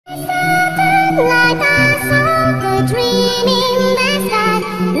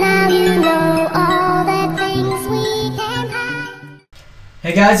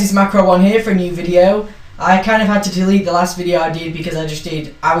Hey guys, it's Macro1 here for a new video. I kind of had to delete the last video I did because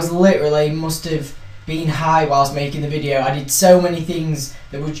I was literally, must have been high whilst making the video. I did so many things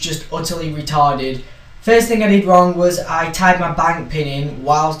that was just utterly retarded. First thing I did wrong was I tied my bank pin in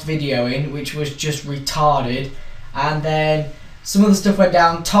whilst videoing, which was just retarded. And then some other stuff went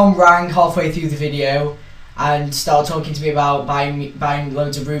down. Tom rang halfway through the video and started talking to me about buying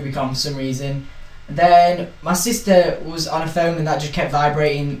loads of Rubicon for some reason. Then my sister was on a phone and that just kept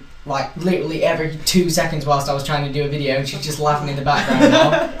vibrating like literally every 2 seconds whilst I was trying to do a video, and she's just laughing in the background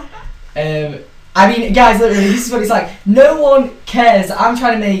now. I mean, guys, literally, this is what it's like. No one cares that I'm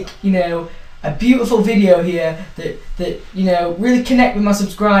trying to make, you know, a beautiful video here that you know, really connect with my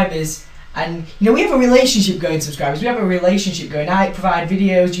subscribers. And you know, we have a relationship going, subscribers. We have a relationship going. I provide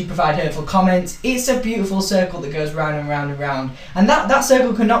videos, you provide hurtful comments. It's a beautiful circle that goes round and round and round. And that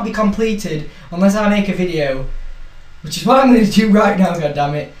circle cannot be completed unless I make a video, which is what I'm going to do right now. God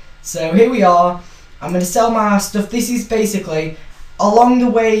damn it! So here we are. I'm going to sell my stuff. This is basically along the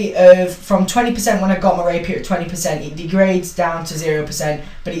way of from 20% when I got my rapier at 20. It degrades down to 0%,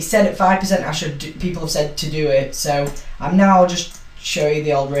 but it said at 5% people have said to do it. So I'm now just show you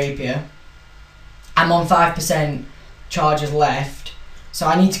the old rapier. I'm on 5% charges left, so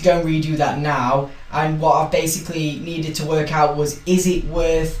I need to go and redo that now. And what I basically needed to work out was, is it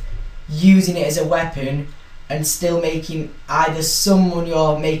worth using it as a weapon and still making either some money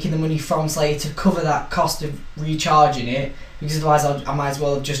or making the money from Slayer to cover that cost of recharging it, because otherwise I might as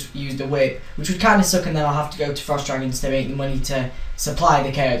well have just used a whip, which would kind of suck, and then I'll have to go to Frost Dragons to make the money to supply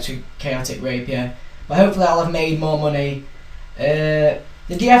the chaotic rapier. But hopefully I'll have made more money.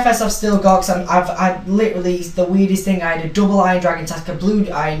 The DFS I've still got, because I've literally, it's the weirdest thing. I had a double iron dragon task, a blue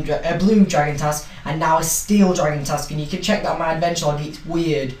dragon task, and now a steel dragon task, and you can check that on my adventure log. It's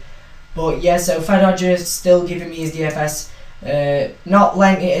weird, but yeah. So Fedodger's still giving me his DFS, not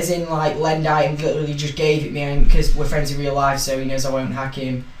lent it as in like lend items, literally just gave it me because we're friends in real life, so he knows I won't hack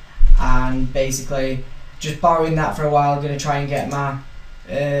him. And basically just borrowing that for a while. I'm gonna try and get my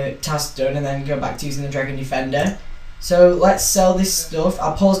task done and then go back to using the Dragon Defender. So let's sell this stuff.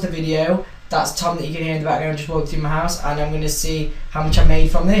 I'll pause the video. That's Tom that you can hear in the background just walked through my house, and I'm going to see how much I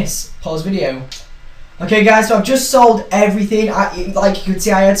made from this. Pause video. Okay guys, so I've just sold everything. Like you could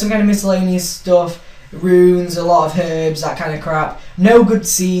see, I had some kind of miscellaneous stuff, runes, a lot of herbs, that kind of crap. No good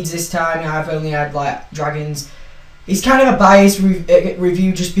seeds this time. I've only had like dragons. It's kind of a biased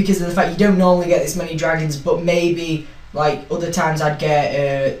review just because of the fact you don't normally get this many dragons, but maybe like other times I'd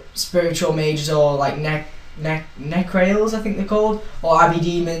get spiritual mages or like necrails, I think they're called, or abbey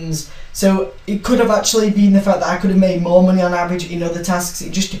demons. So it could have actually been the fact that I could have made more money on average in other tasks.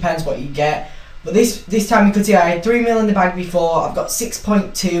 It just depends what you get. But this time you could see I had 3 mil in the bag before. I've got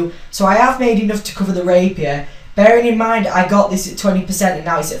 6.2, so I have made enough to cover the rapier. Bearing in mind I got this at 20% and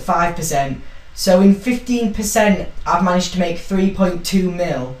now it's at 5%. So in 15% I've managed to make 3.2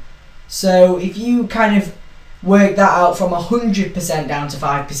 mil. So if you kind of work that out from 100% down to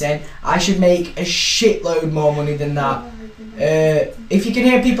 5%, I should make a shitload more money than that. If you can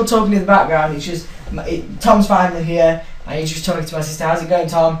hear people talking in the background, it's just Tom's finally here and he's just talking to my sister. How's it going,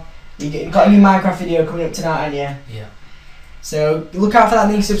 Tom? You got a new Minecraft video coming up tonight, haven't you? Yeah. So look out for that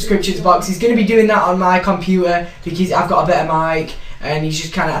in the subscriptions box. He's going to be doing that on my computer because I've got a better mic, and he's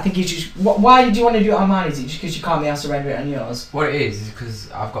just kind of, I think he's just, why did you want to do it on mine? Is it just because you can't be asked to render it on yours? What it is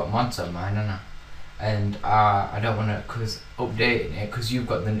because I've got mods on mine, haven't I? And I don't want to, because updating it, because you've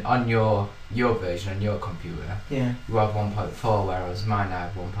got the on your version on your computer. Yeah. You have 1.4, whereas mine I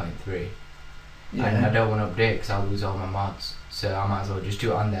have 1.3. Yeah. And I don't want to update because I'll lose all my mods. So I might as well just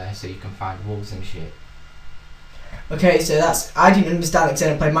do it on there so you can find wolves and shit. Okay, so that's, I didn't understand it because I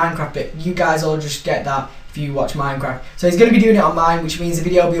don't play Minecraft, but you guys all just get that if you watch Minecraft. So he's going to be doing it on mine, which means the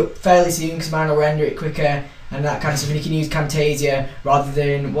video will be up fairly soon because mine will render it quicker and that kind of stuff. And you can use Camtasia rather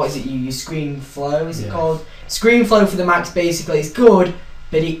than, what is it you use, ScreenFlow is it called? ScreenFlow for the Macs basically. It's good,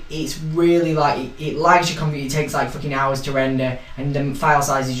 but it's really like, it lags your computer. It takes like fucking hours to render and the file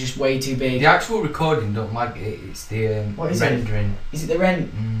size is just way too big. The actual recording don't lag it, it's the rendering. Is it the render?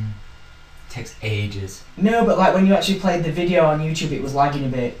 It takes ages. No, but like when you actually played the video on YouTube, it was lagging a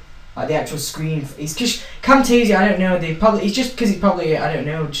bit. Like the actual screen, it's just Camtasia. I don't know. It's just because it's probably, I don't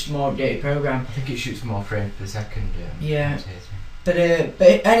know, just a more updated program. I think it shoots more frames per second. Yeah. But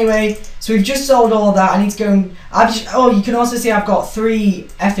anyway, so we've just sold all of that. I need to go and you can also see I've got 3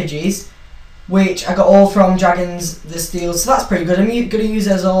 effigies, which I got all from Dragons the Steel. So that's pretty good. I'm going to use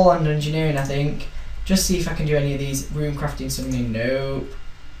those all on engineering, I think. Just see if I can do any of these room crafting something. Nope,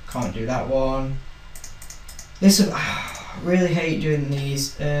 can't do that one. This one. I really hate doing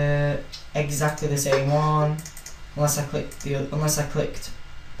these exactly the same one. Unless I clicked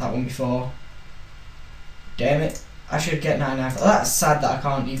that one before. Damn it. I should get 99. That's sad that I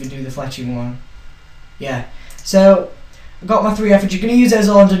can't even do the fletching one. Yeah. So, I've got my 3 efforts. You're going to use those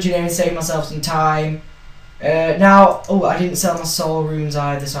all on Dungeoneering and save myself some time. Now, oh, I didn't sell my soul runes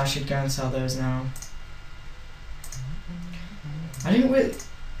either, so I should go and sell those now. I didn't really...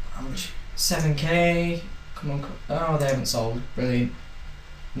 How much? 7k. Come on. Oh, they haven't sold. Brilliant.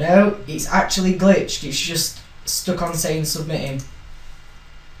 No, it's actually glitched. It's just stuck on saying submitting.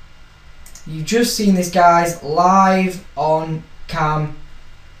 You've just seen this, guys, live on cam.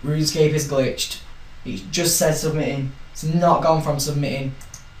 RuneScape is glitched. It just says submitting. It's not gone from submitting.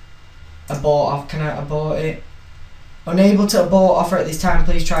 Abort. Can I abort it? Unable to abort offer at this time.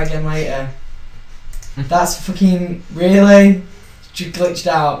 Please try again later. That's fucking really just glitched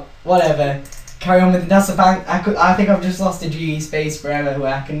out. Whatever. Carry on with it. That's a bank. I think I've just lost a GE space forever,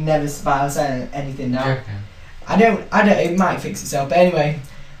 where I can never survive saying anything now. Okay. I don't. It might fix itself. But anyway,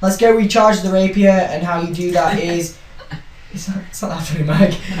 let's go recharge the rapier. And how you do that is, it's not that funny,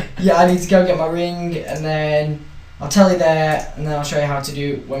 Mike. Yeah, I need to go get my ring, and then I'll tell you there, and then I'll show you how to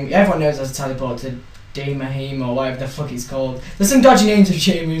do. Everyone knows how to teleport to Damahim or whatever the fuck it's called. There's some dodgy names of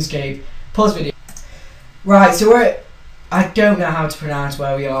shit in RuneScape. Pause video. Right, so we're at. I don't know how to pronounce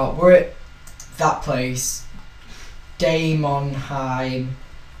where we are. We're at that place. Damonheim.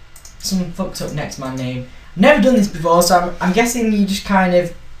 Some fucked up next man name. Never done this before, so I'm guessing you just kind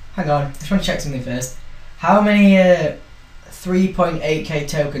of... Hang on, I just want to check something first. How many 3.8k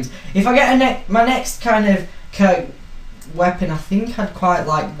tokens? If I get my next kind of weapon, I think I'd quite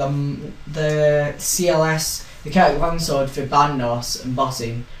like the CLS, the Celtic Longsword for Bandos and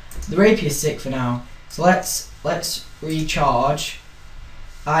bossing. The rapier's sick for now. So let's recharge.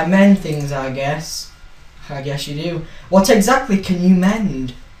 I mend things, I guess. I guess you do. What exactly can you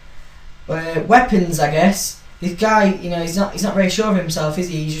mend? Weapons, I guess. This guy, you know, he's not very sure of himself, is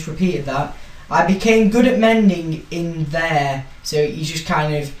he? He just repeated that. I became good at mending in there. So he's just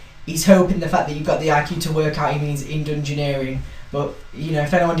kind of, he's hoping the fact that you've got the IQ to work out he means in Dungeoneering. But, you know,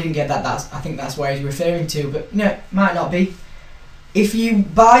 if anyone didn't get that, I think that's where he's referring to. But, no, it might not be. If you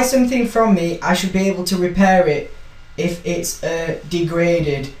buy something from me, I should be able to repair it if it's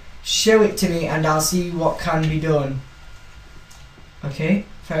degraded. Show it to me and I'll see what can be done. Okay,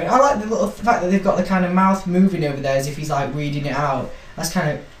 fair enough. I like the fact that they've got the kind of mouth moving over there as if he's like reading it out. That's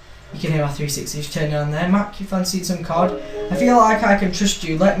kind of, you can hear my 360 just turning on there. Mac, you fancied some COD? I feel like I can trust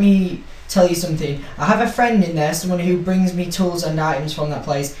you. Let me tell you something. I have a friend in there, someone who brings me tools and items from that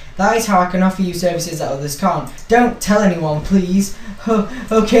place. That is how I can offer you services that others can't. Don't tell anyone, please.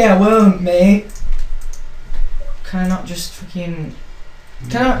 Okay, I won't, mate. Can I not just fucking...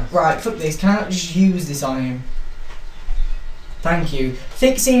 Right, fuck this. Can I not just use this on him? Thank you.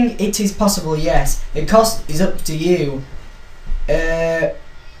 Fixing it is possible, yes. The cost is up to you. And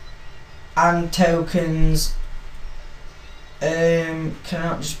tokens. Can I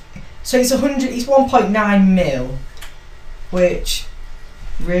not just... So it's 100. It's 1.9 mil, which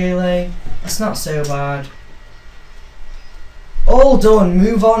really, that's not so bad. All done.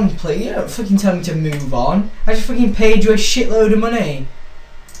 Move on, please. You don't fucking tell me to move on. I just fucking paid you a shitload of money,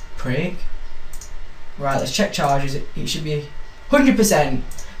 prick. Right, let's check charges. It should be 100%.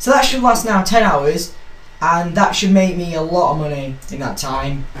 So that should last now 10 hours, and that should make me a lot of money in that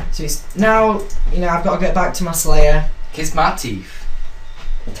time. So it's now, you know, I've got to get back to my Slayer. Kiss my teeth.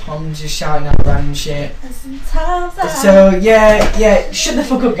 Tom's just shouting out random shit. So yeah, shut the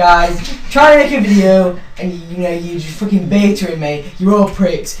fuck up, guys. Try to make a video and you know you just fucking bantering me. You're all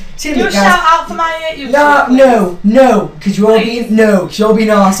pricks. See Do a shout out for my YouTube. No, because you're all being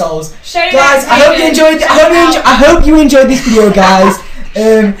arseholes. Guys, I hope you enjoyed this video, guys.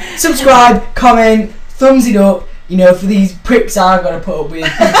 Subscribe, comment, thumbs it up. You know, for these pricks I've got to put up with.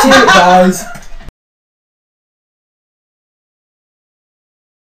 See you, guys.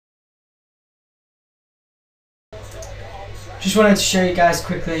 Just wanted to show you guys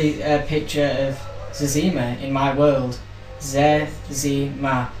quickly a picture of Zazima in my world.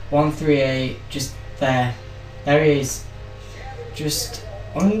 Zazima 138, just there. There he is. Just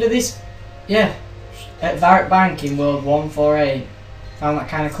under this, yeah, at Varric Bank in World 148. Found that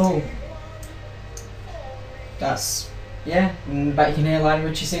kind of cool. That's, yeah, and bet you can hear Lionel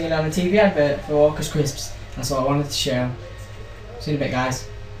Richie singing on a TV advert for Walker's Crisps. That's what I wanted to show. See you in a bit, guys.